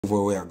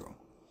over where I go.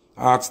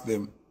 Ask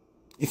them,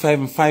 if I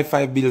even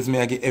 5 bills,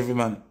 may I get every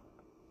man?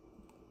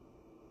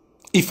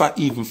 If I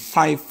even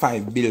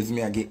 5 bills,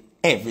 may I get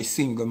every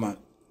single man?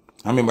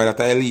 I remember that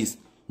at least.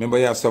 Remember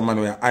you have some man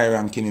where I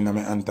ranking in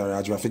my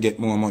entourage where I forget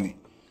more money.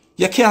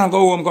 You can't go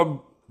home,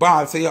 go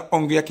ball, say you're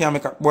hungry, you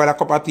can't boil a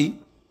cup of tea.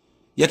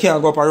 You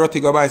can't go up a roti,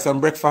 go buy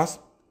some breakfast.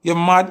 You're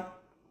mad?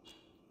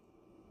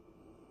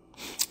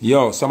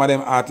 Yo, some of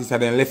them artists are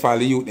then left all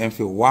the youth them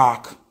feel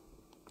walk.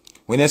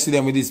 When you see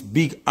them with this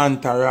big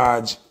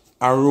entourage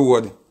a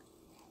road,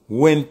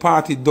 when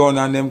party done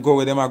and them go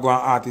with them are going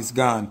artists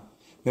gone.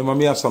 Remember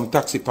me have some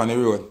taxi on the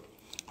road.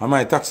 And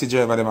my taxi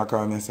driver them a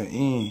call me and say,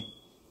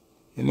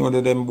 you know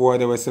that them boy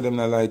they will say them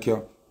not like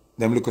you.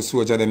 Them look a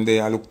soldier them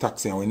there look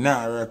taxi and we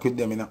not work with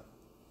them, you know.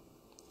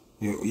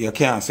 You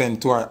can't send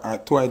two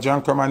a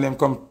drunk come and them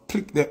come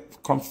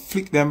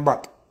flick them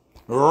back.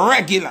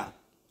 Regular.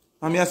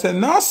 And me I say,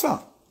 no sir.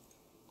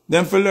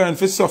 Them for learn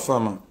for suffer,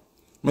 man.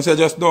 I say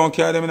just don't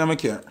care them in my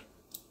care.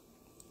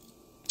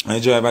 And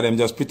the driver them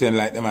just pretend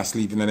like them are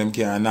sleeping in them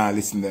care and now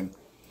listen to them.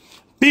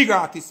 Big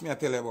artists me I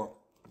tell you about.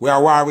 We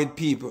are war with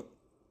people.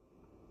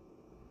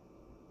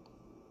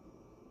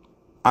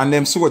 And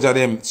them soldier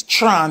them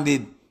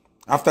stranded.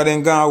 After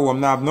them gone home,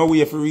 now have no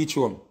way to reach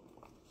home.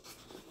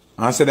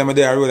 And say them are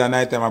there road at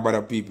night time about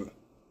the people.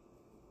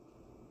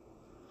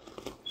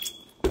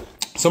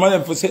 Some of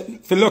them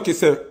feel lucky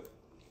say.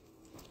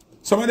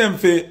 Some of them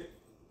feel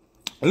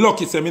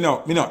lucky say me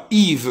not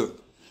evil.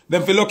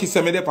 Them feel lucky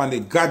say me there on the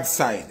God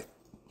side.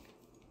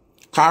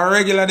 Cause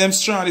regular them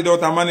stranded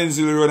out of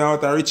Maninzil Road and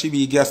out of Richie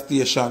B gas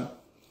station.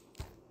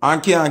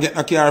 And can't get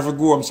no car to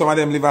go home. Some of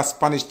them live at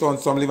Spanish Town,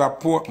 some live at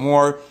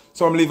Portmore,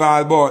 some live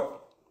all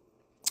about.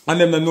 And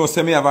them don't know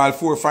say me have all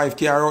 4 or 5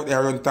 car out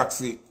there run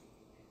taxi.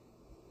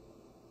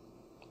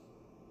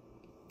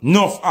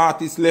 Enough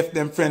artists left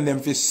them friend them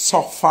for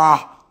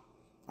suffer.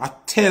 I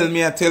tell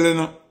you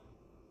no.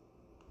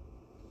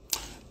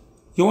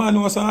 You want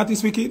to know some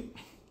artists wicked?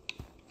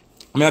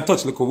 I mean, I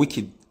touch like a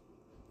wicked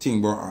thing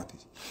about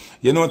artists.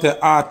 You know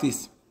the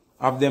artists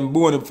have them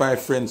bona fide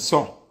friends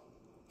so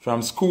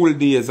from school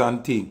days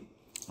and thing.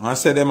 And I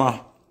say them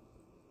a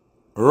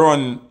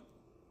run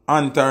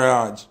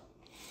entourage.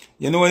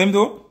 You know what him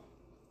do?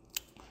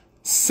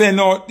 Send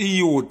out the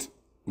youth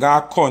go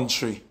a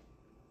country.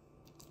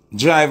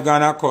 Drive go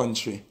a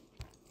country.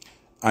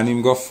 And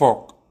him go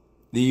fuck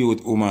the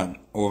youth woman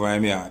over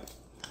him yard.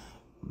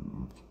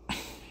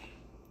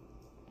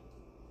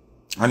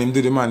 And him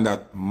do the man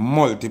that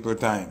multiple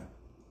times.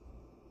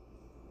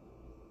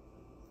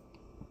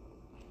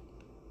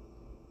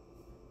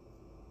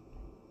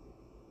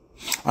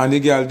 And the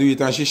girl do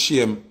it and she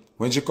shame.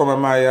 When she come to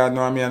my yard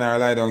now me and her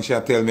lie down, she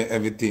tell me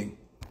everything.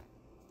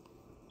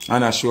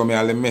 And I show me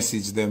all the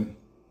message them.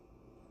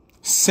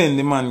 Send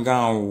the man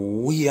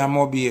gone way a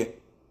mobile.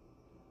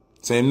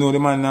 So you know the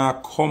man now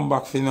come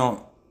back for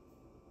now.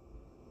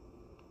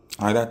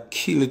 And that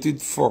kill it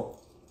with fuck.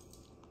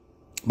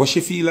 But she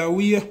feel a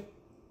way.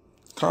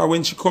 Cause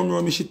when she come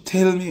around me, she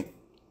tell me.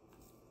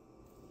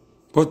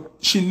 But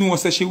she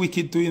knows that she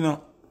wicked too, you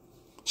know.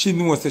 She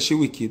knows that she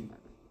wicked.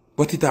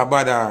 But it a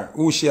bad her.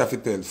 Who she have to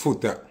tell?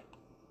 Foota.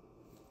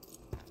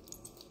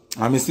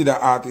 And me see the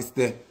artist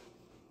there.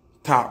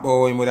 Talk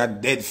about him with a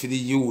dead for the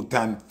youth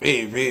and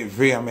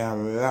very. And me a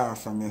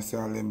laugh and me say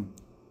all them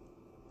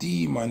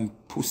demon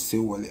pussy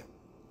wole.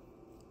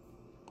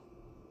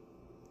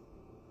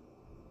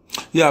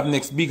 You have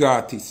next big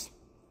artist.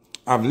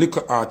 Have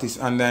little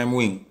artist under him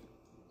wing.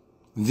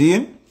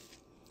 Then,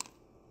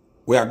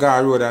 we are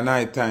going road at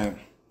night time.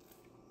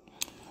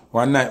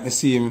 One night, me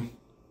see him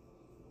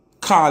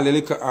call the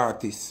little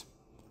artist.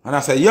 And I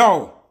say,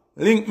 yo,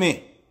 link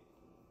me.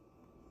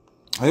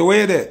 I say,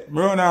 where there? Me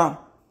run a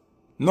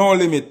No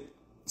Limit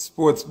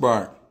sports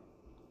bar.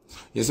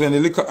 Yes, when the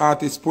little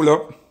artist pull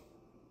up,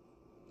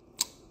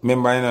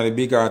 remember, you know, the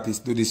big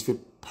artists do this for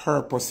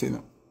purpose, you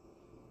know.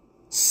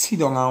 Sit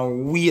down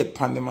and wait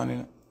upon the man, you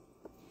know.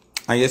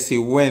 And you see,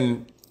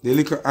 when the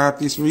little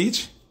artist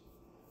reach,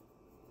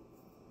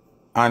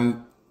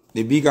 and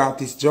the big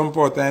artist jump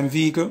out of him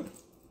vehicle,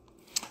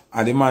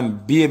 and the man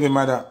baby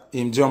mother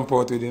him jump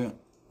out with him.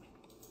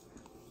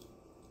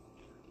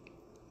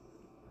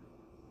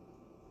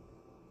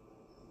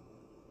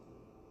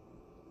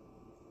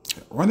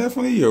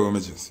 Wonderful hear what I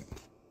just say.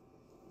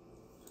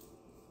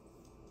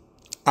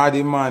 And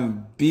the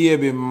man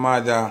baby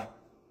mother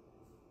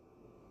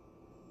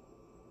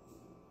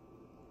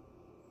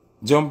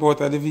jump out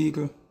of the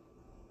vehicle.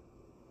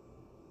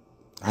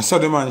 I saw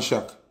the man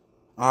shock.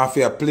 Half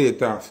a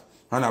plate off.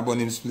 And I burn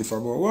him spliff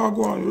about what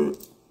go on?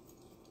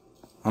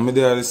 And me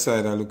there on the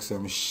side I look so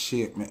I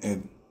shake my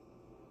head.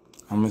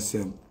 And I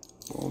say,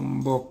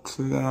 Bumbo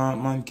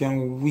clan man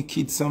can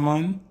wicked some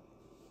man.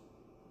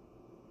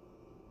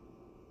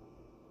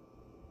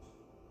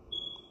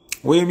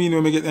 What do you mean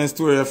when me get that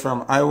story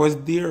from? I was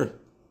there.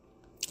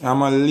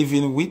 I'm a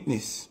living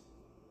witness.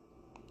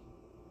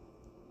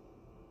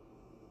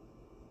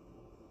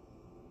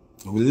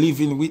 A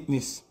living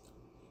witness.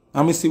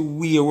 I'm say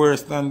way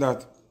worse than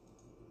that.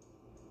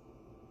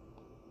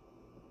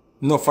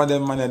 Enough of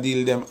them man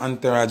deal them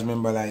entourage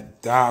member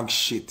like dog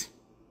shit.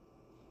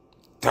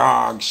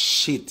 Dog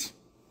shit.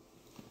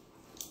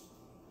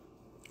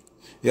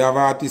 You have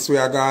artists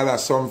where I go all at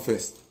some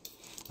fest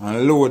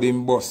and load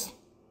him bus.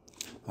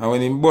 And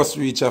when him bus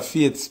reach a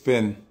faith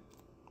spend,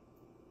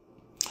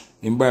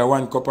 him buy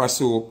 1 cup of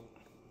soap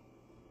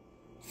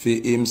for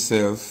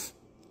himself,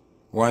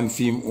 1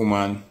 for him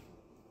woman,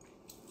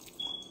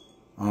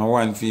 and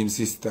 1 for him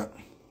sister.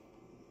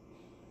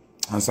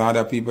 And some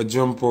other people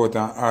jump out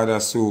and order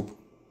soap.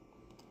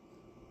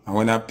 And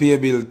when I pay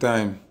bill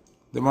time,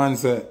 the man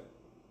say,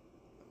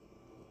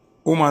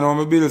 woman, how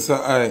my bill so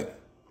high?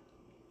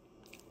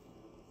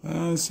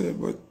 And I say,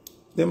 but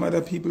them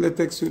other people that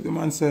take soup, the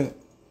man say,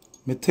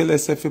 me tell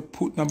us if you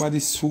put nobody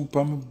soup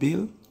on my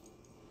bill,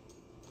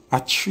 a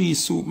 3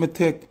 soup me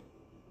take,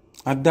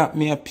 and that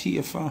me a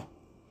pay for.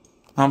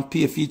 And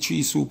pay for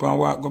 3 soup and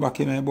walk go back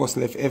in the bus,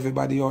 left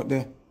everybody out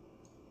there.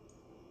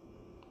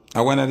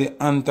 And one of the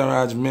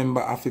entourage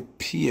member have to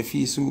pay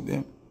for soup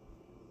them.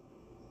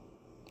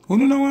 Who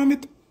don't want me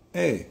to,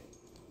 hey,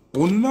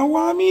 who don't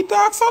want me to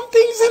talk some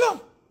things, you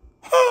know?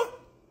 Huh?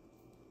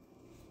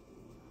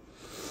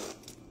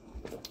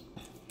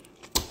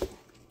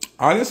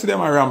 All you see them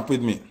a ramp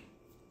with me.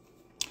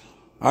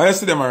 All you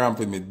see them a ramp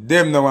with me.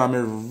 Them don't want me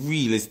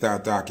really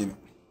start talking.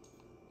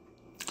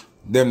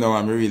 Them don't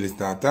want me really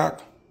start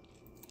talk.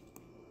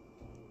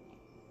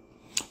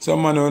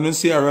 Some man who don't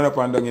see a run up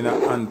and down in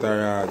an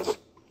entourage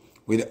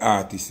with the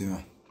artists, you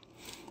know.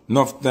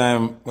 Enough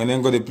time when they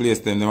go to the place,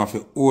 them have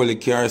to hold the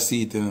car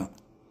seat, you know.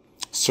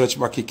 Stretch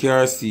back the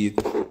car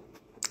seat.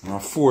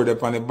 And fold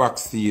up on the back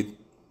seat.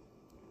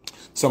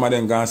 Some of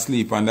them go and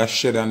sleep on that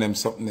shed and them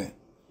something there.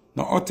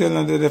 No hotel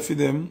not there for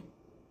them.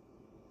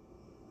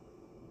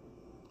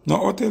 No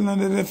hotel not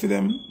there for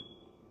them.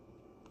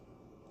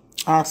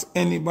 Ask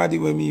anybody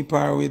where me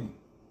par with.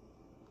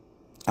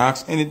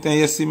 Ask anytime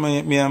you see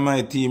me and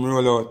my team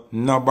roll out.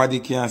 Nobody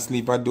can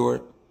sleep at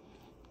door.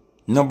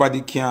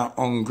 Nobody can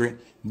hungry.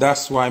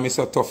 That's why I'm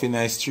so tough in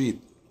the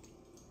street.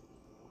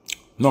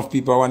 Enough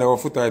people wonder how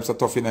Foota is so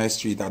tough in the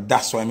street. And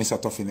that's why I'm so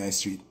tough in the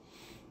street.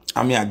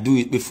 I mean, I do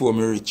it before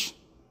me rich.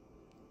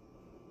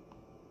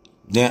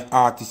 Then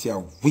artists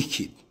are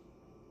wicked.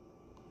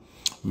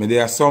 Me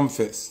there are some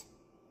fest.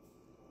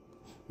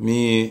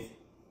 Me,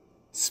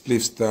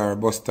 Spliff Star,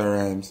 Busta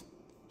Rhymes,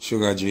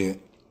 Sugar J.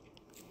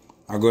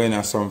 I go in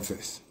at some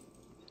fest.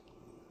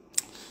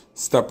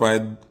 Stop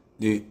at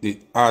the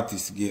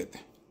artist gate.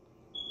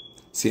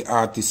 See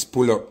artists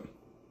pull up.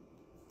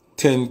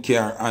 10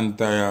 car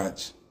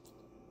entourage.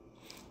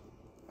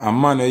 A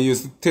man who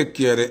used to take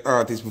care of the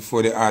artist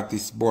before the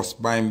artist bus,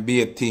 buy him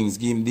beer things,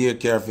 give him their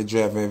car for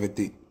drive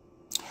everything.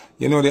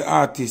 You know the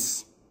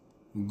artist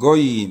go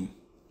in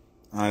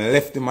and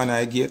left the man at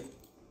the gate.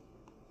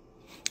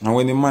 And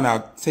when the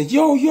man say,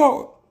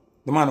 yo,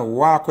 the man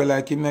walk away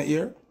like him not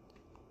here.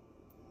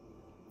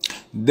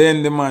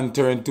 Then the man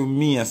turned to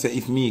me and said,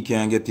 if me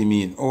can get him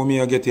in, how me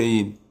I get you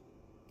in?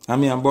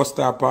 And me and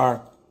Busta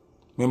Park.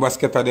 Remember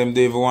Scatter them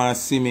they even want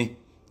to see me.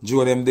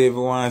 Joe them they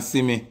even want to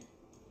see me.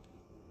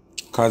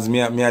 Cause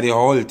me are the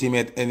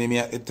ultimate enemy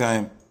at the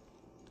time.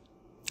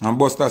 And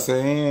Busta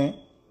say,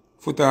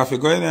 Foota have to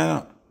go in there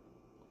now.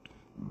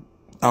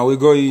 And we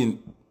go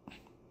in.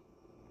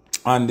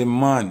 And the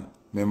man,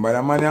 remember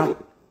the man here?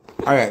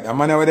 Alright, the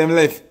man with them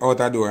left out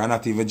the door and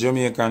not even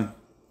Jamaican.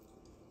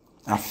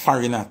 A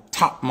foreigner,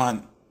 top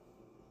man.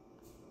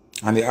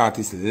 And the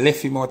artist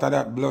left him out of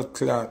that blood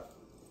clot.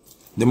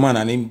 The man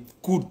and him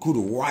good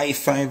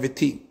Wi-Fi and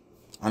everything.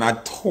 And I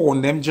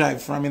torn them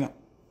drive from him.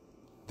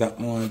 That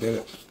moment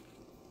there.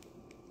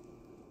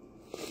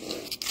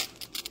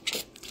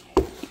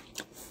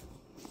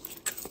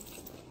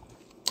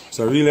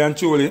 So really and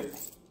truly,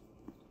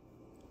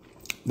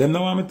 them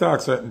don't want me to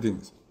talk certain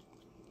things.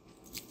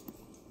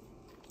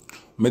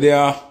 Me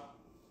there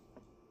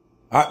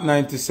at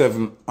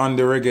 97 on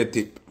the reggae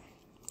tip.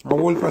 How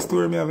old for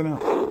story me have now?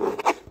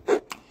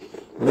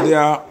 Me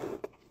there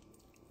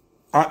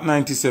at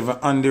 97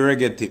 on the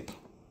reggae tip.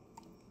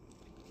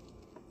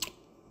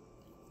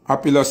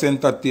 Happyless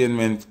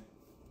Entertainment.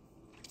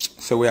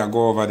 So we are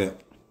go over there.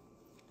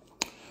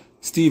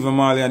 Stephen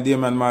Marley and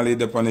Damon Marley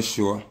up on the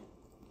show.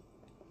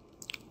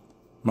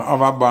 I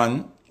have a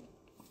band.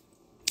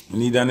 I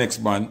need the next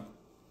band.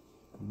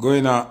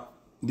 Going to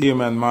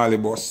Damon Marley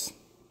bus.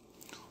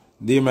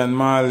 Damon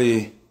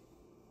Marley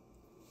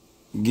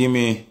give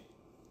me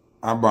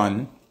a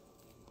band.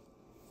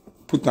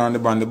 Put on the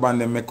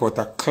band then make out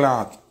a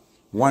cloth.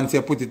 Once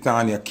you put it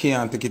on, you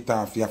can't take it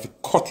off. You have to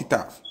cut it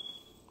off.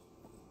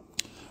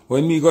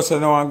 When me go so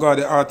now and got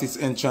the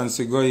artist entrance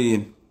to go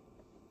in,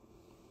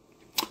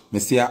 me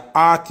see an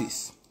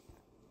artist.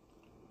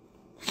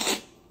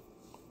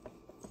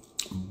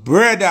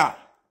 Brother.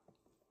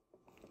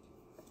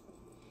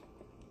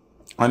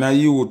 And a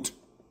youth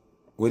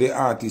where the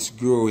artist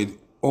grow with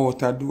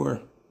out a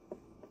door.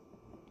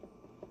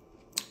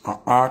 And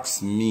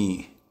ask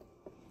me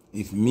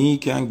if me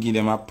can give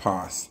them a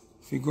pass.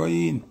 If you go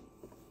in.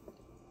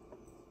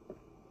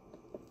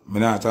 I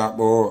not talk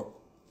about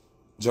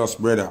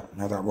just brother.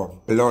 I talk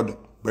about blood.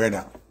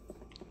 brother.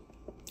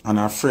 And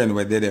our friend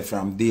were there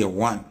from day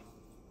one.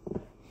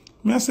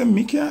 Me I say,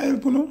 me can't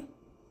help you know.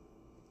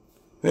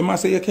 They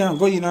must say, you can't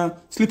go in and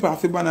slip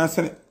off the banner and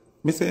send it.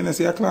 Me say, you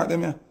see a clock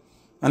them here.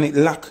 And it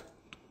lock.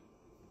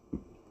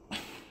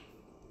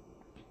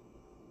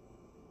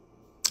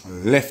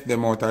 Left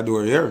them out the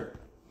door here.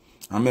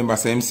 I remember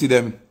say him see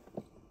them.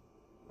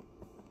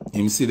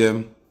 Him see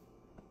them.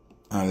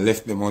 And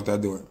left them out the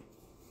door.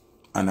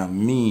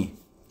 And me,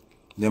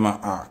 them a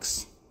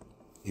ask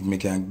if me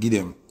can give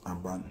them a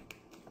ban.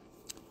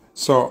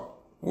 So,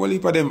 all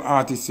heap of them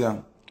artists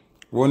here,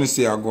 want to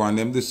say I go and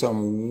them do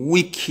some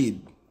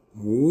wicked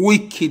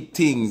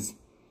things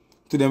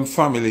to them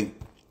family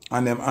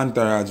and them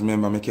entourage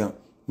member make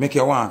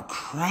you want to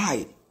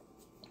cry.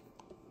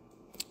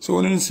 So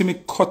when you see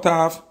me cut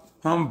off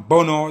and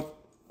burn out,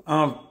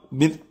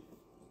 me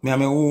am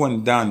my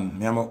own Dan,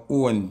 me am my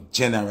own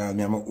general,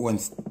 me am my own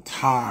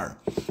star.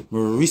 Me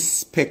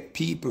respect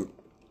people.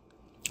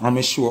 And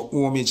me show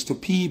homage to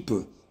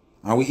people.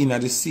 And we in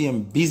the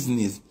same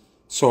business.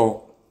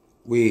 So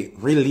we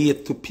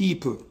relate to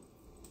people.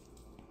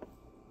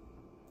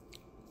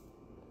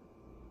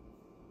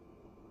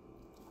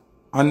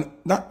 And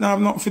that now have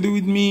nothing to do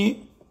with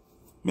me.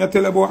 Me I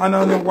tell about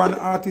another one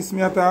artist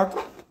me attack.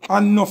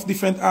 Enough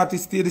different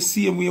artists stay the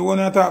same way one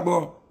attack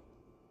about.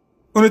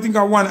 Only think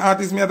of one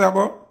artist me attack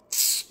about?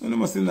 You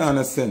must not have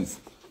no sense.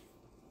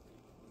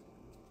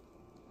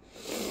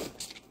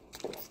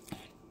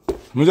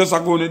 Me just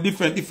go in a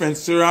different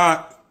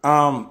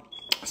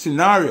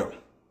scenario.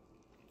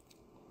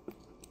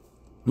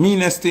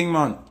 Meanest thing,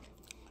 man.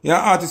 Your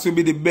artist will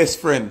be the best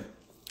friend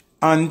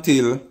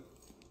until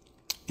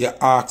you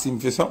ask him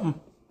for something.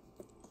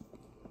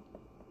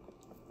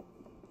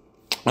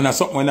 And that's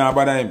something when I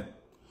bother him.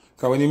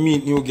 Because when you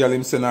meet new girl,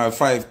 him send her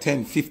 5,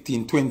 10,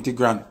 15, 20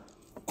 grand.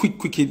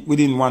 Quick,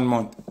 within 1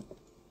 month.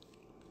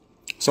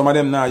 Some of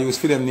them now use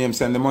for them names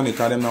send the money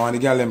because them now want the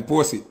girl them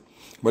post it.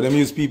 But them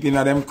use people in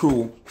them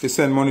crew to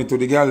send money to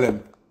the girl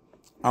them.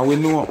 And we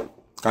know.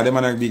 Because them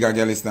are not bigger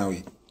girls now.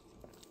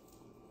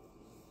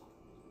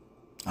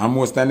 And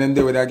most of them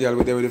there with that girl,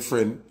 with a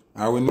friend.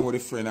 And we know the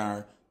friend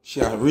are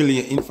share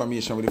really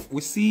information with it.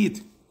 We see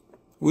it.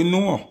 We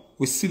know.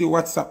 We see the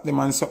WhatsApp them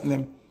and something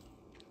them.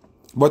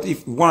 But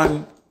if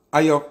one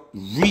are your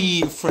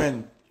real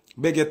friend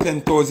beg you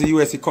 10,000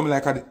 US, it come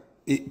like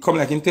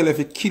in tell if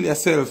you kill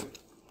yourself.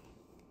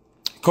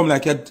 Come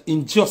like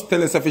you just tell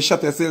yourself you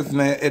shot yourself in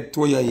your head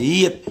to your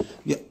hate.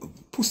 You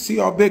pussy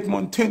or beg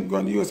man 10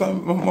 grand US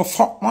and my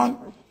fuck man.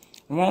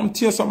 I want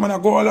to tell someone I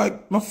go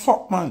like my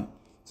fuck man.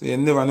 So you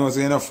never know, so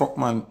you know fuck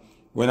man.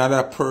 When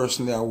other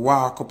person they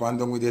walk up and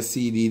down with their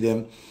CD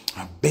them,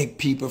 I beg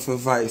people for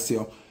advice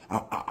you.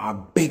 I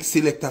beg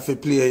selector for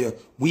play you.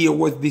 Where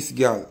was this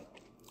girl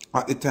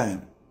at the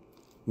time?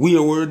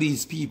 Where were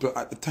these people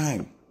at the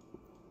time?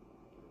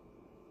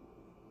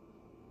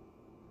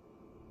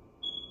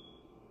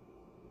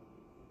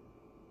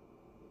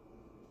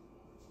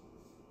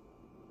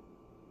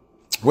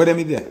 Where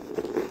them there?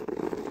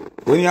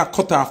 When you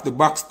cut off the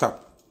box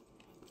top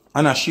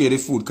and I share the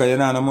food because you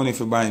don't have no money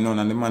for buying none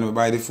and the man will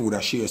buy the food, I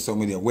share some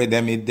with you. Where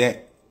them is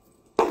there?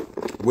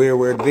 Where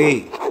were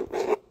they?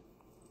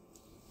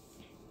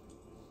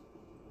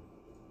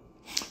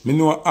 Me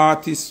know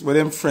artists with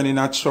them friend in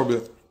a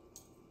trouble.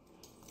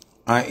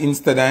 And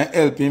instead of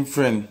helping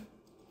friend,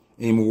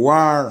 him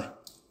war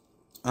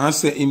and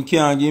say him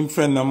can't give him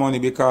friend no money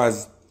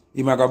because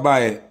he might go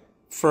buy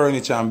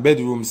furniture and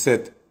bedroom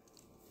set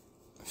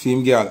for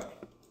him girl.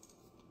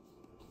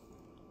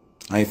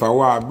 And if I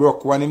war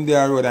broke when him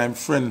there road I'm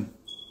friend,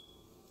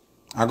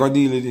 I go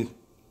deal with it.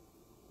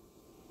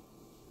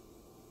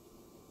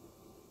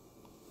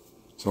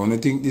 So when I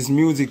think this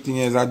music thing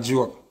is a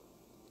joke.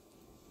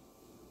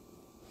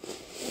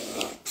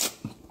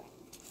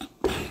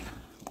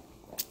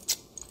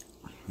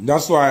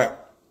 That's why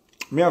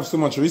me have so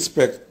much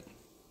respect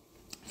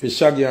for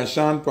Shaggy and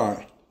Sean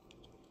Paul.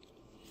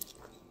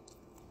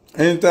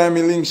 Anytime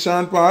I link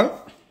Sean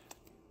Paul,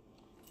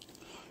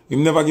 he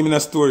never give me a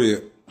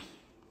story.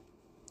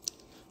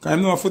 Because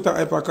I know a Foota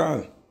hyper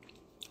call.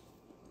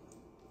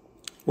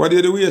 What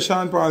did the way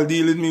Sean Paul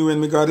deal with me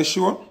when we got the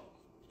show?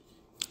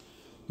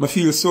 I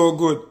feel so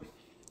good.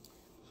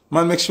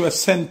 Man, make sure I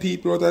send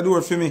people out the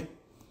door for me.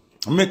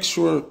 Make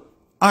sure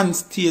on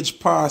stage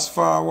pass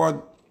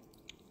forward.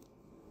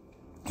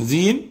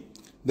 Zine,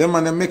 them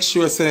man make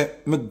sure say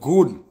me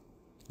good.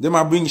 Them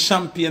a bring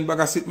champagne bag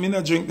of sit. Me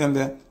no drink them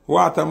there.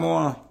 Water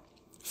more.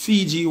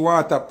 Fiji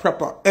water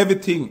proper.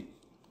 Everything.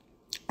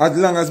 As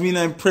long as me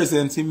not in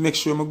presence, he make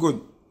sure me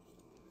good.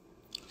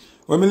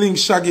 When me link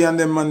Shaggy and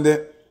them man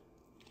there,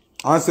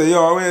 I say,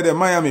 yo, where they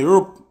Miami,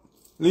 rope,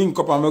 link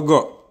up and me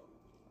go.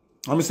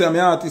 And me say, my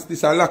artist,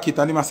 this I lock it.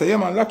 And him say, yeah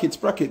man, lock it,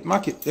 sprack it,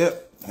 mark it. Yeah.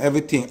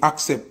 Everything,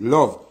 accept,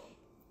 love.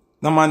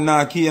 No man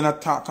now key and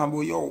attack and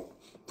go, yo,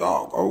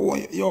 dog, oh,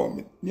 yo,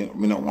 me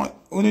not want,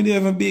 only they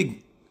even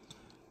big.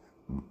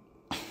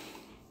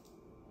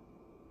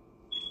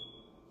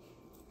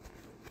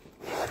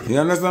 You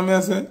understand me I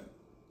say?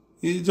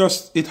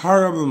 It's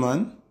horrible,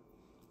 man.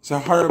 It's a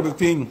horrible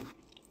thing.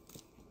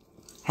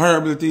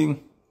 Horrible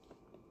thing.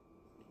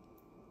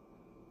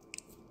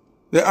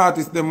 The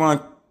artists, them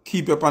want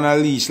keep you up on a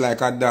leash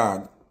like a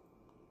dog.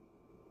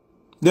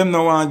 Them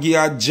no want give you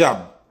a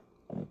job.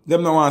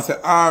 Them no want say,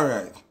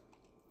 alright,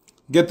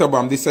 get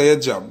up, this is your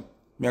job.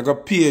 Me go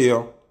pay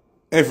you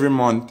every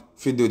month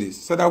if do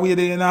this. So that way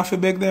they don't have to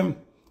beg them.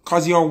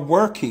 Because you're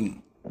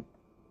working.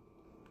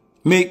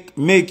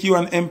 Make you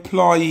an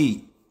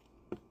employee.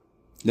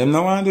 Them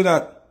no want to do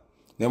that.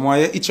 Them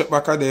want you itch up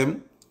back at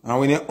them. And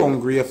when you're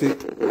hungry, you have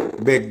to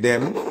beg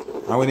them.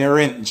 And when you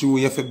rent due,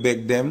 you have to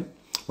beg them.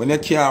 When you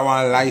car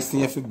want license,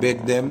 you have to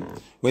beg them.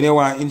 When you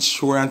want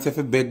insurance, you have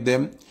to beg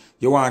them.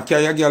 You want to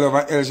carry a girl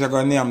over else, you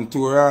go name to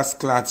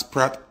Rasclats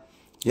Pratt.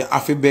 You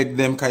have to beg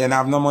them because you don't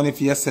have no money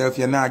for yourself.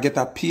 You not get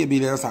a pay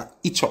bill. You say,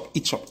 itch up,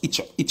 itch up, itch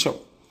up, itch up.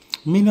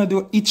 Me not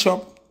do itch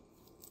up.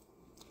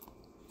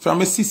 From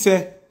me see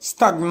say,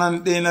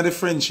 stagnant day in the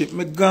friendship,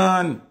 me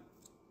gone.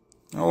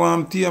 I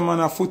want to tell you, man,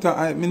 a Foota,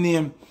 I my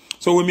name.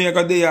 So we make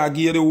a day, I give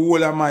you the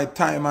whole of my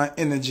time and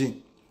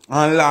energy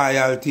and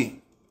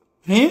loyalty.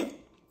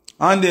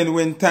 And then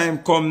when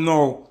time come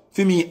now,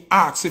 for me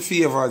ask for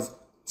favors,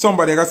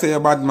 somebody can say you're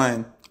bad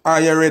mind.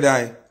 Are you red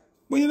eye?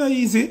 But you know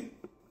easy.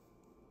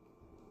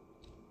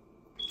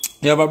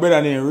 You have a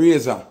brother named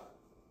Razor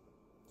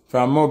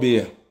from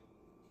Mobile.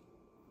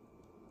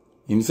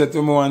 He said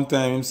to me one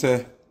time, he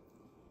said,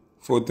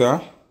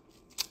 Foota,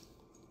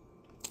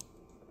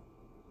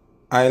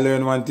 I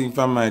learned one thing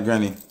from my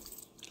granny.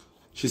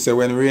 She said,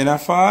 when rain a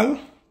fall,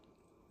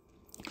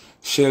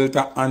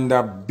 shelter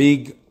under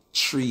big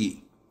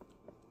tree.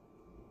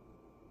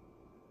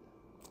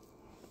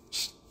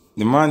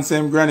 The man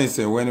same granny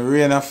said, when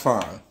rain a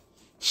fall,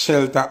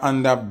 shelter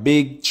under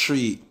big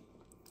tree.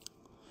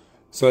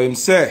 So him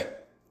say,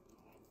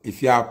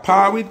 if you are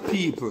par with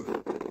people,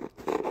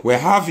 we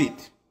have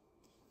it,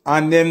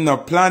 and them no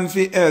plan for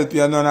help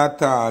you none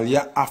at all,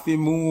 you have to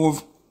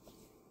move.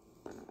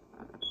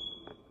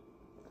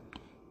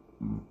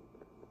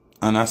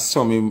 And I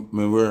saw me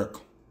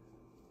work.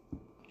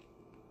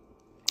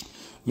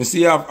 Me see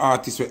you have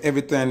artists where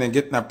every time they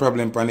get a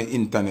problem on the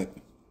internet,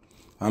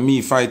 and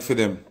me fight for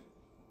them,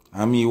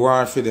 and me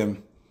war for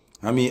them,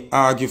 and me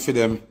argue for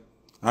them,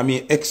 and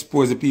me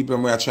expose the people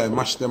where I try to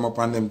mash them up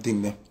on them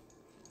thing there.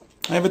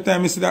 Every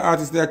time I see the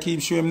artist there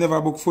keep showing him never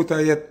book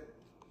Foota yet.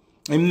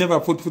 Him never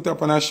put Foota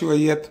up on a show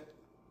yet.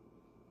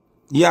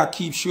 Yeah,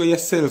 keep showing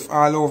yourself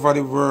all over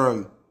the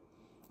world.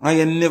 And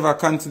you never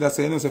consider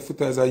say, you know, say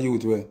Foota is a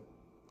youth way.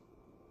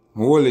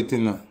 Hold it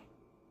in there.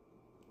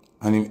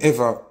 And him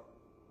ever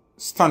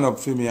stand up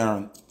for me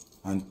and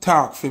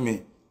talk for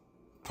me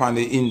on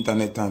the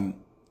internet and,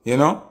 you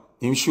know,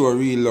 him show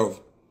real love.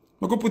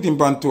 I could put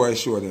him on tour, I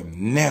show them.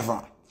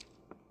 Never.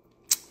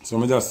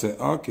 So I just say,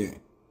 okay.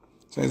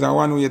 So it's a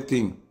one-way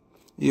thing.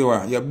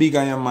 You're big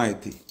and you're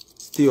mighty.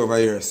 Stay over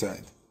your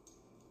side.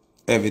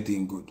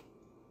 Everything good.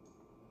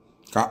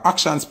 Because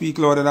action speak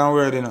louder than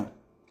word, you know.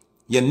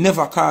 You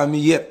never call me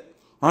yet.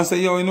 And say,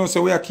 yo, you know,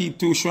 so we keep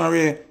two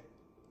showing.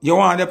 You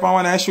want them and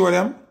when I show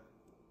them?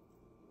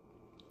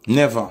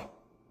 Never.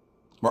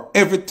 But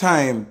every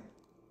time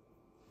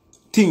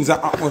things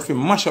are happening if you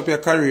mash up your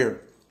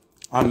career,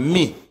 and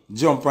me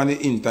jump on the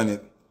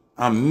internet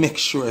and make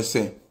sure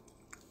say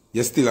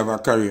you still have a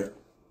career.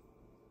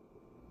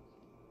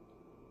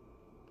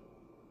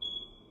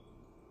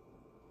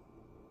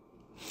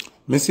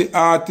 Me see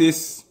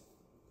artists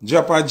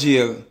drop a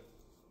jail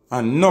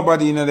and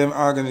nobody in them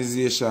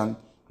organization,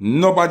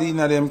 nobody in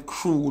them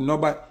crew,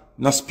 nobody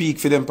not speak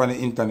for them on the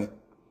internet.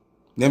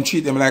 Them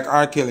treat them like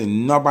R. Kelly.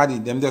 Nobody.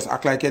 Them just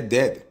act like you're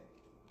dead.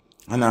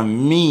 And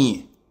I'm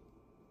me.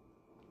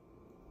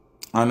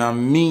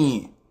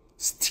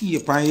 Stay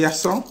upon your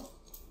son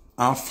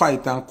and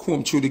fight and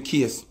comb through the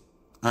case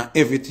and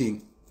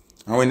everything.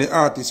 And when the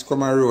artists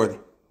come on road,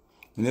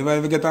 you never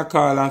ever get a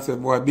call and say,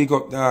 boy, big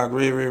up dog,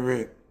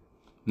 Ray.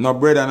 No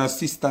brother, no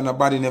sister,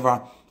 nobody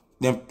never,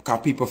 them, cause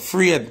people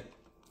afraid.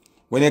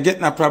 When you get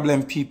in a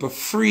problem, people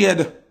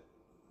afraid.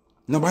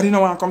 Nobody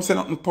no want to come say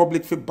nothing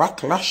public for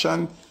backlash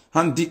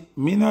and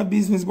me not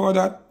business about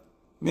that.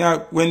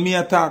 When me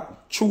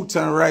attack truth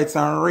and rights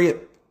and rape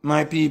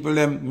my people,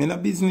 them, me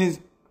not business.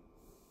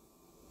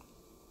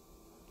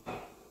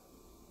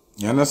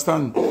 You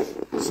understand?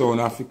 So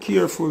now be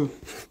careful.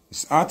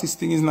 This artist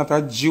thing is not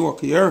a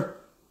joke here.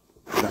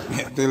 That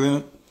me telling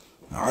you.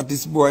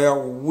 Artist boy are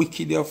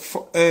wicked.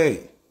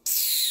 Hey.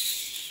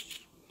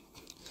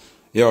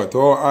 Yo, to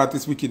all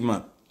artists wicked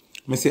man.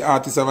 Me say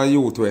artists have a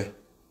youth where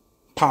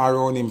power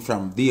on him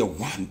from day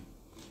one.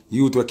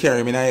 Youth will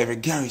carry him in every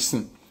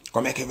garrison.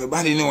 Come make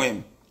everybody know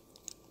him.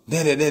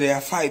 They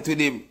fight with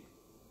him.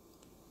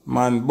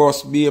 Man,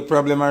 boss be a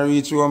problem and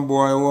reach one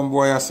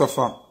boy a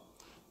suffer.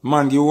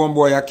 Man, give one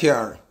boy a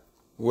car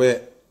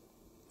where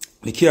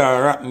the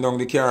car rotten down,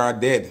 the car are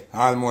dead,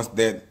 almost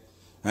dead.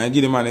 And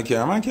give the man the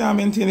car. Man can't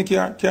maintain the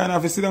car. Can't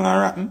have to sit down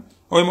and rotten.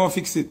 How you must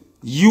fix it?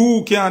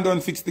 You can't done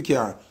fix the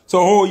car.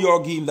 So how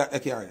you give him that the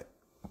car?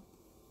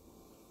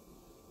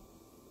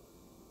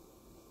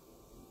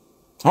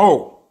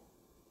 How?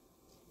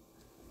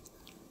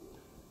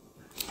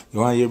 You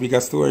want to hear a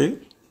bigger story?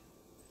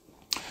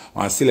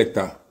 One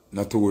selector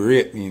not to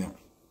rate me, you know.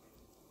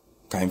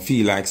 Can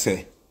feel like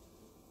say,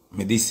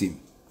 me diss him.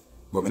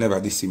 But me never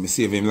diss him, me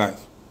save him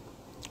life.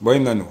 But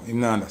him not know, him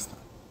not understand.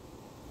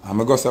 And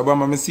I go to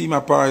Obama, me see my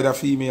party a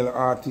female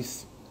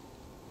artist.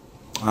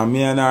 And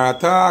me and her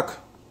attack.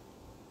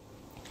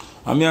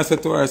 And me I say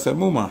to her, I say,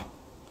 Mama,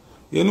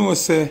 you know,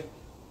 say,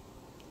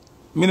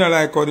 me not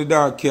like how the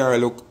dog Kiara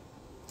look.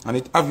 And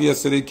it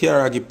obvious the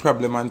Kiara give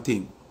problem and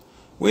thing.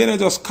 We don't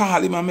just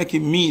call him and make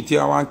him meet you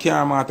one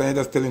car mat and you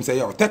just tell him, say,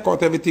 yo, take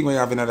out everything we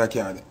have in the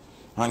car there.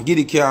 And give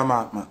the car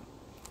mat, man.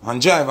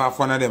 And drive off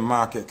one of them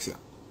markets. Yeah.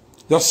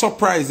 Just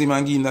surprise him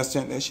and give him that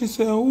strength. She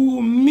said,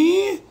 oh,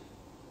 me?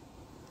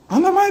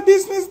 And my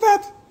business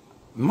that?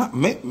 And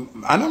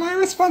my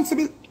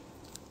responsibility?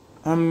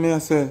 And me I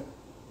say,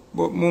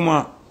 but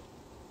Mama,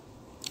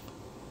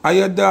 are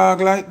your dog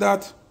like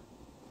that?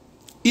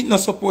 It's not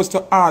supposed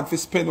to hard to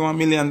spend $1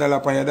 million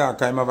on your dog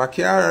because you have a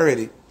car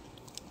already.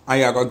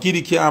 And you go give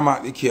the car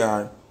mat the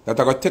car that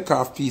I go take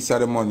off piece of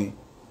the money.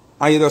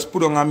 And you just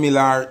put on $1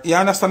 million. You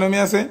understand what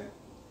I say?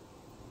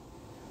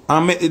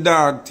 And make the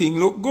dog thing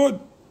look good.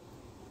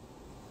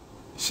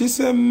 She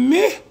said,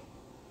 me?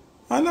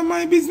 And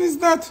my business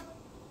that?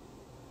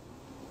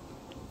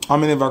 I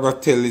never go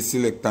tell the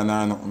selector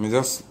now. I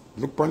just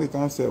look on it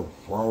and say,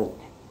 wow.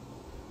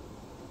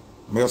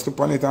 I just look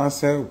on it and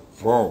say,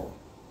 wow.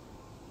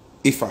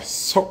 If I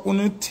saw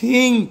one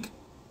think,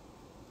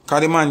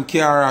 because the man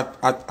care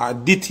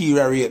at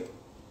deteriorate.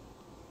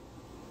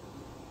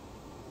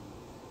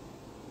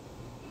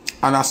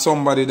 And as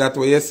somebody that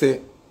way you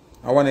say,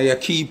 I want your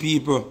key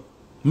people.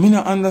 Me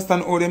not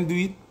understand how them do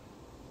it.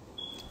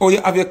 Or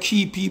you have your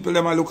key people,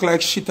 them look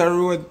like shit a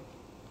road.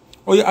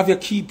 Or you have your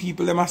key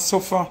people, them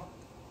suffer.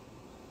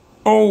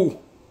 Oh.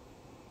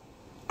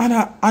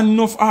 And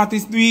enough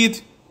artists do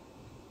it.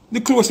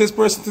 The closest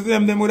person to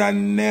them would have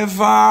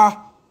never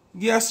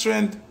give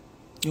strength.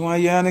 You want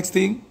to hear the next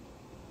thing?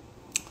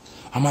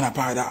 I'm a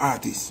part of the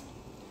artist.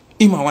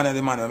 Him one of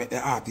the man who make the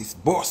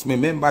artist boss. Me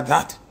remember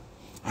that.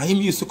 And him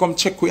used to come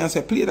check with and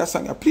say, play that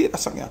song, play that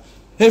song.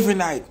 Every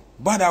night,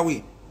 bother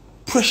we,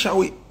 pressure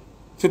we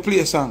to play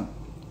a song.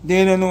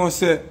 They don't know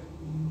say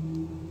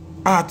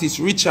artists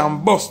rich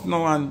and bust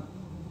now and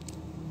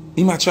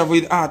him a travel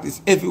with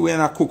artists everywhere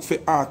and I cook for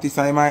artists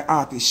and my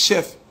artist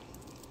chef.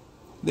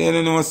 They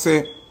don't know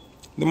say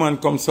the man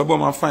comes to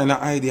bum and find an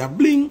idea.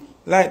 Bling,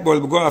 light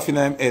bulb go off in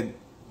him head.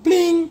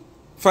 Bling,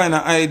 find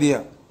an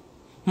idea.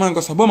 Man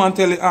goes to bum and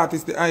tell the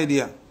artist the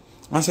idea.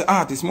 And say,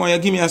 artist, more you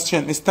give me a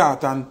strength, me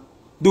start and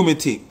do me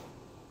thing.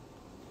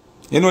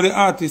 You know the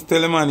artist tell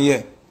the man,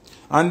 yeah.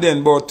 And then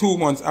about 2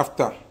 months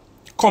after,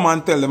 come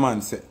and tell the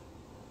man, say,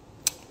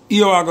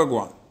 here I go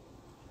on.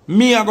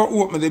 Me I go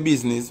open the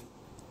business,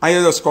 and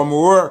you just come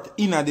work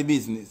in the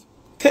business.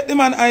 Take the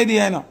man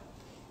idea now.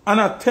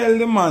 And I tell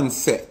the man,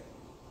 say,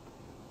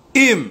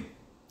 him,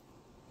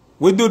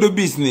 we do the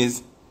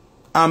business,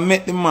 and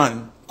make the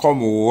man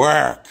come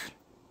work.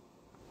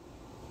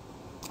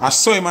 I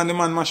saw him and the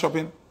man mash up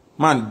him.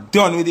 Man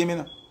done with him, you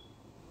know.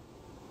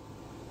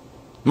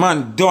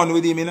 Man done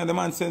with him, you know. The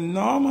man said,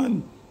 no,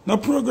 man. No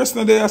progress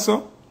no there,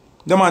 so.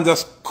 The man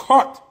just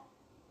cut.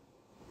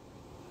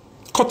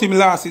 Cut him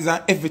losses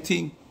and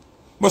everything.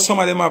 But some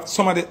of them have,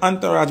 some of the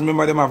entourage,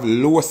 remember, them have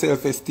low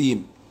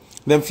self-esteem.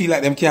 Them feel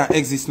like them can't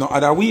exist no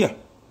other way.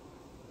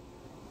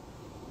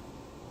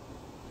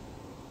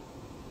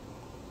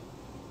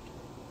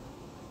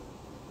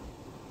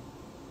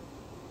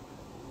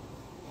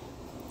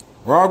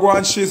 Where I go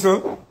and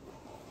shizzle?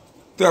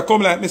 I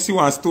come like me see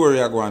one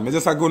story I go on. I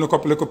just go on a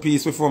couple of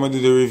pieces before I do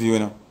the review, you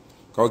know.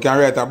 Because we can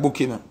write a book,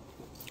 you know.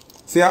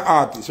 Say an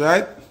artist,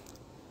 right?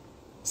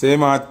 Say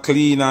him out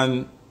clean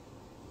and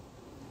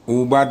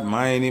who bad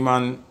mind him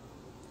and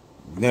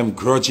them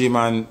grudge him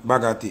and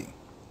bag of thing.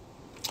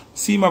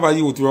 See him have a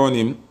youth around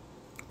him,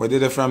 but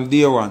they from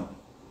day one.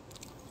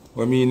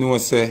 When me know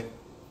say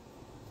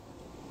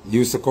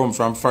used to come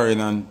from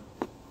foreign and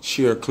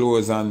share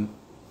clothes and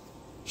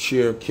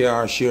share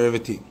car, share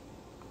everything.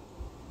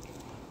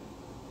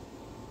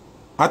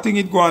 I think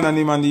it go on and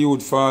him and the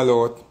youth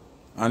fall out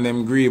and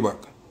them agree back.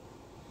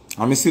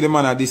 And I see the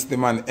man at this the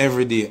man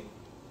every day.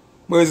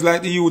 But it's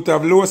like the youth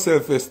have low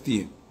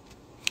self-esteem.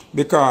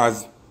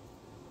 Because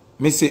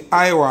I see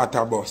eye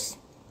water bus.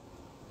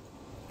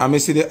 And I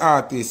see the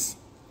artist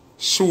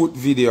shoot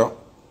video,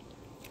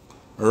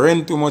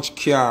 rent too much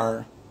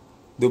car,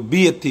 do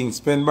baiting,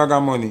 spend bag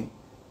of money,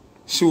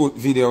 shoot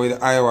video with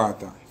the eye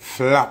water,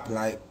 flap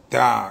like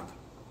dog.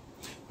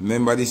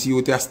 Remember this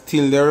youth is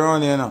still there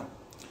on, you know.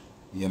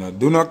 You know,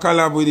 do not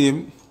collab with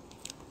him.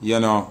 You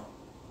know,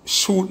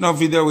 shoot no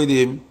video with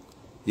him.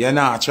 You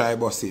not try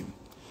bust him.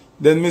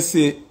 Then me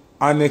see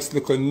our next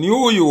little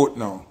new youth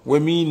now.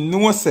 When me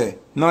know say,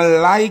 not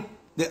like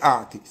the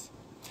artist.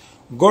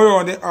 Go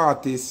around the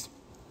artist,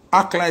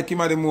 act like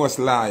him are the most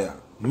loyal.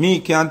 Me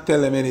can't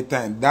tell him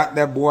anytime that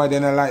the boy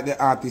didn't like the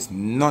artist,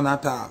 none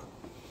at all.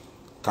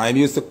 Because he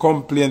used to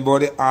complain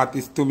about the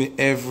artist to me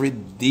every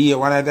day.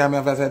 One of them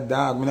I said,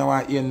 dog, I don't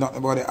want to hear nothing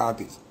about the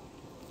artist.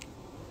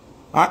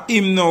 And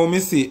him now, me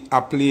see,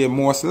 I play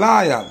most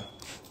loyal.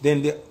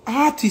 Then the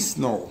artist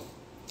now,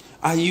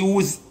 I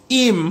use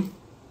him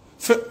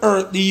for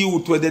hurt the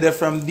youth where they're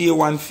from day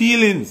one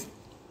feelings.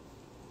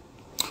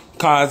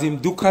 Cause him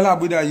do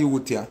collab with the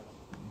youth here,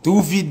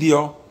 do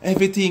video,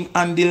 everything,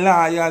 and the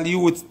loyal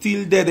youth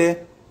still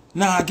there.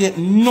 Now get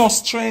no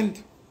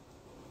strength.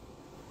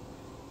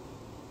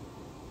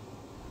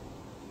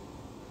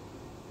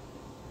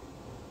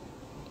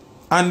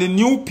 And the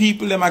new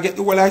people, them I get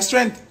the whole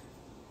strength.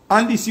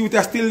 And this youth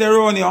are still there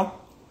on here,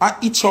 I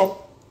itch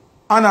up,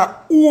 and I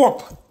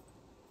hope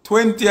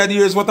 20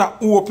 years what I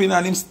open,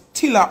 and him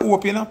still a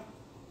open.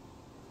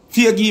 If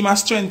you give him a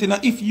strength,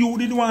 if you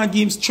did want to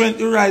give him strength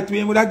the right way,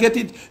 he would have get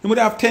it. He would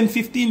have 10,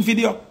 15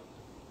 video.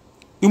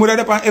 He would have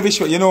done on every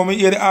show. You know what I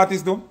hear the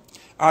artist do?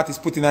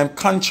 Artist put in a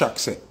contract,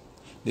 say.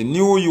 The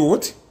new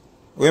youth,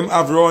 when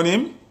have run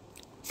him,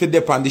 for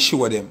depend the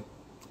show them.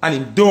 And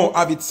him don't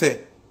have it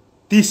say,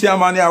 this year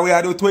man here, we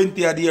are do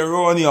 20 a day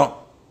run here.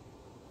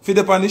 For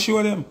depend the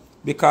show them.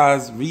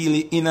 Because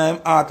really, in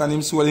him heart and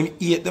him soul, him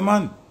hate the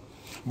man.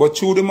 But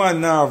through the man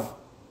now have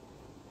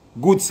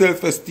good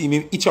self-esteem,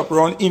 him itch up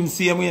around him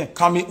same way.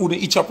 Come me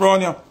wouldn't itch up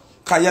around you.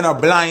 Because you're not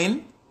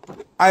blind.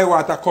 I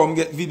want to come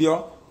get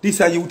video.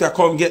 This are you to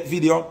come get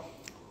video.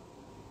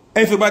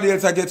 Everybody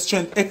else get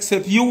strength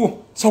except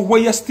you. So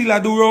what you still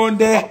do around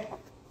there?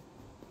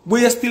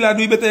 What you still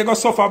do, you better you go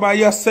suffer by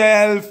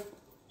yourself.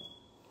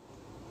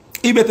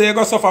 You better you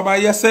go suffer by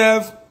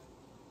yourself.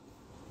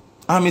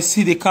 And me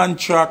see the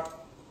contract.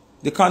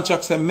 The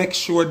contract say make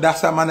sure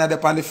that's a man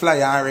up on the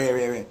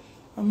flyer.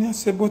 And I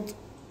say, but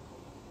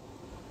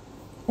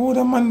oh,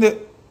 the man there,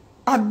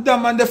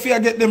 that man there fear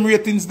get them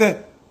ratings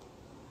there.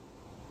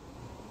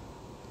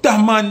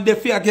 That man there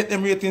fear get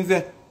them ratings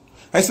there.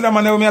 I see that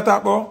man there me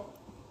talk about.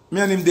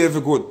 Me and him there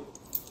very good.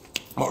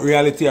 But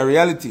reality is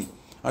reality.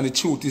 And the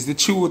truth is the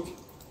truth.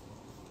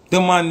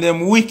 The man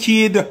them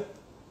wicked.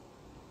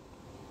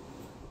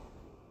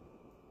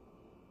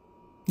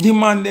 The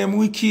man them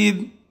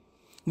wicked.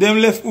 Them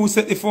left who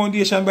set the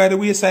foundation by the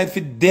wayside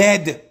for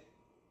dead.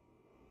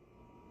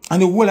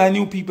 And the whole of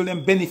new people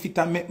them benefit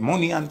and make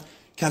money and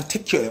can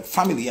take care of their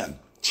family and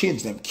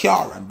change them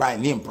car and buy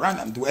name brand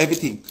and do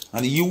everything.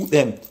 And the youth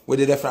them,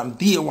 whether they're from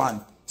day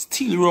one,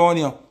 still around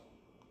you.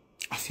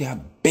 I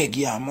feel beg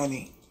your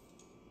money.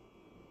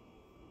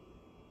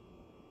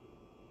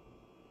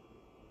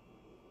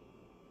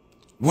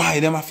 Why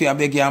them I feel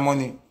beg your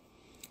money?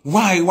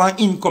 Why one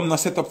income not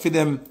set up for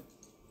them?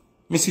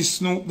 Mrs.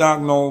 Snoop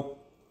Dogg now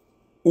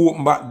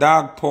open back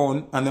Dog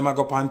Pound and them I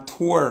go up on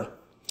tour.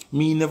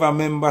 Me never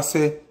remember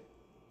say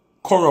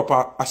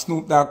corrupt a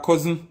Snoop Dogg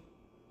cousin.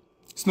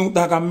 Snoop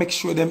Dogg and make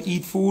sure them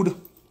eat food.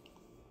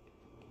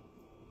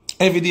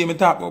 Every day me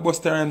talk about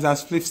Busta Rhymes and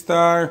Spliff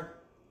Star.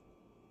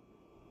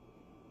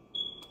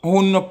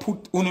 Wanna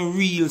put on a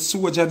real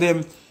soldier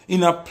them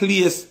in a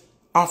place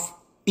of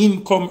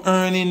income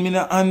earning. Me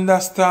not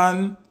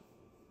understand.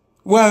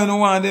 Why you don't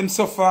want them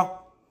suffer?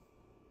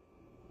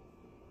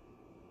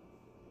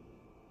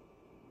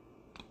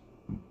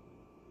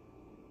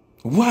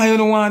 Why you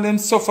don't want them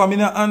suffer? Me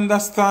not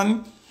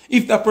understand.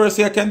 If that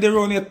person can do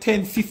around here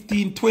 10,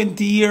 15,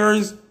 20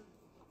 years,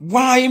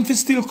 why him to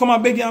still come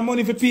and beg your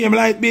money for pay him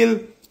light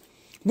bill?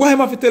 Why him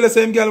have to tell us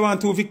him girl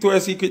want 2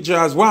 Victoria's Secret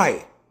jars?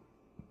 Why?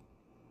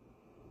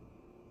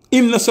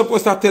 Him not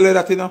supposed to tell her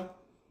that, you know.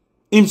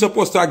 Him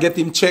supposed to get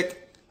him check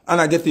and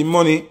I get him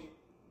money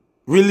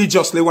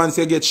religiously once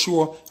you get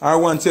sure or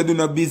once you do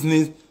no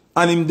business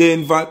and him they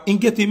involved in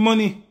getting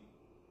money.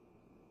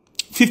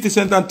 50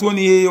 Cent and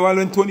 20 AO, all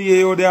when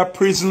 20 AO they are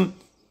prison.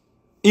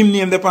 Him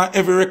name them on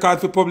every record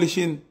for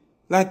publishing.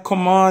 Like,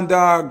 come on,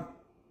 dog.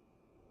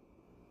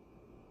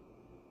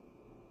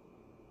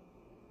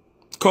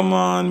 Come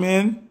on,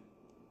 man.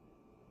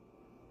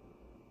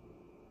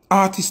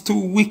 Artists too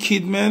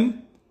wicked,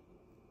 man.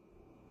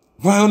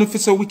 Why only if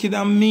it's so wicked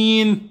and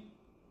mean?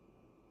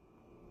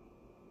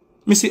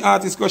 Me see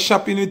artists go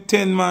shopping with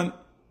 10 man.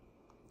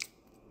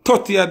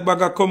 30 at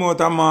bag come out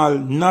a mall.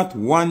 Not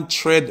one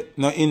thread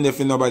no in there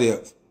for nobody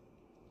else.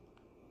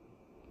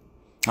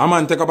 A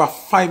man take up a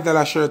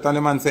 $5 shirt and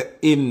the man say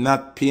him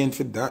not paying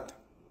for that.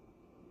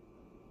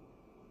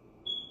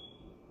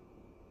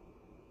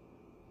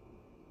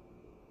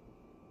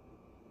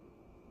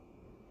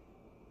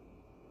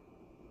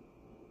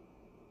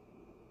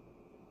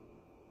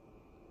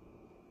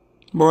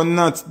 But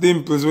not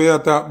dimples where you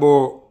talk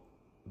about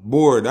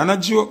bored. And a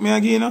joke me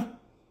again, huh?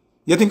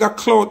 You think a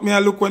clout me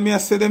a look when me a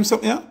say them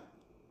something, yeah?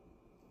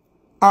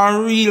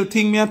 A real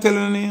thing me a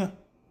telling you.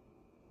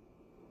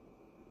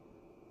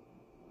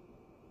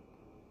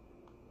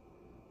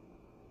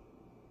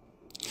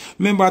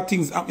 Remember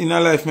things happen in a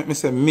life make me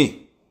say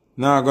me.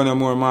 Now gonna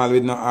more mal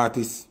with no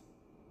artist.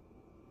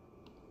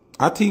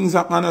 A things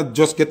happen and I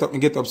just get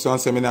up so and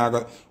say me now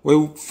go.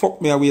 Well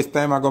fuck me a waste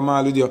time I go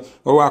mal with you.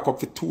 I walk up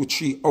for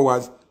 2-3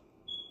 hours.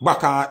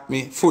 Back at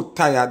me, foot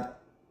tired.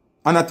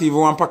 And not even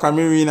one pack of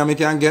marina me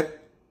can get.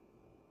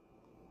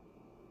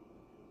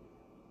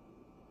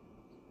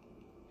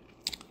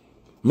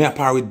 Me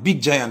apart with big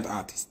giant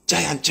artists.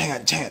 Giant.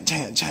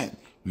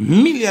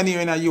 Millionaire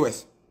in the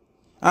US.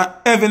 And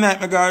every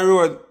night I go on the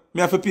road,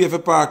 me have to pay for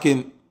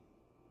parking.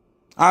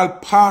 All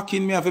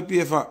parking me have to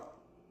pay for.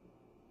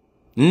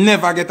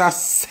 Never get a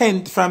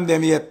cent from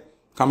them yet.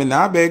 Come in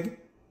now beg.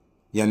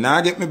 You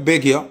now get me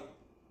beg here.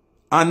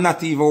 And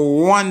not even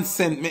 1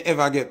 cent me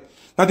ever get.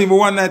 Not even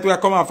one night where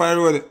I come off the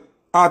road,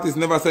 artists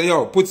never say,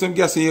 yo, put some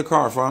gas in your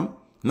car, fam.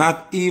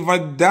 Not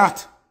even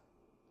that.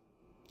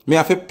 Me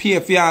have to pay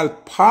for all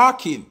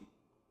parking.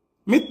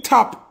 Me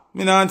tap.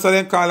 Me no answer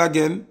them call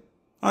again.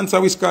 Answer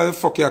which call the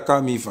fuck you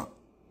call me for.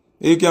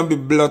 You can be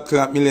blood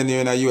clot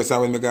millionaire in the US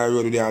and when me go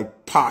road with all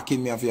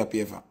parking me have to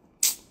pay for.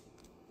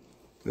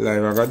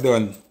 Live I got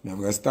done. I'm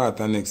going to start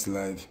the next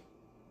live.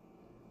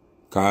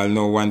 Call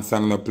no one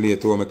song no play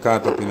to me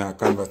caught up in a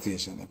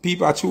conversation.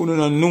 People are tuning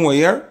on know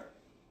here.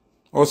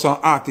 Also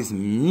artists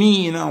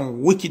mean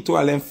and wicked to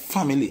all them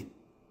family.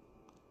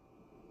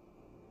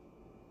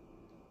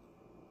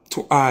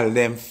 To all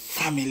them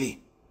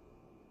family.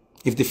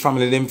 If the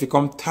family them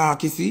become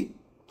talk, you see?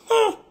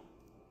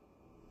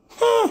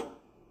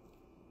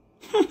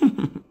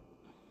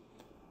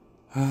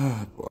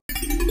 Ah, boy.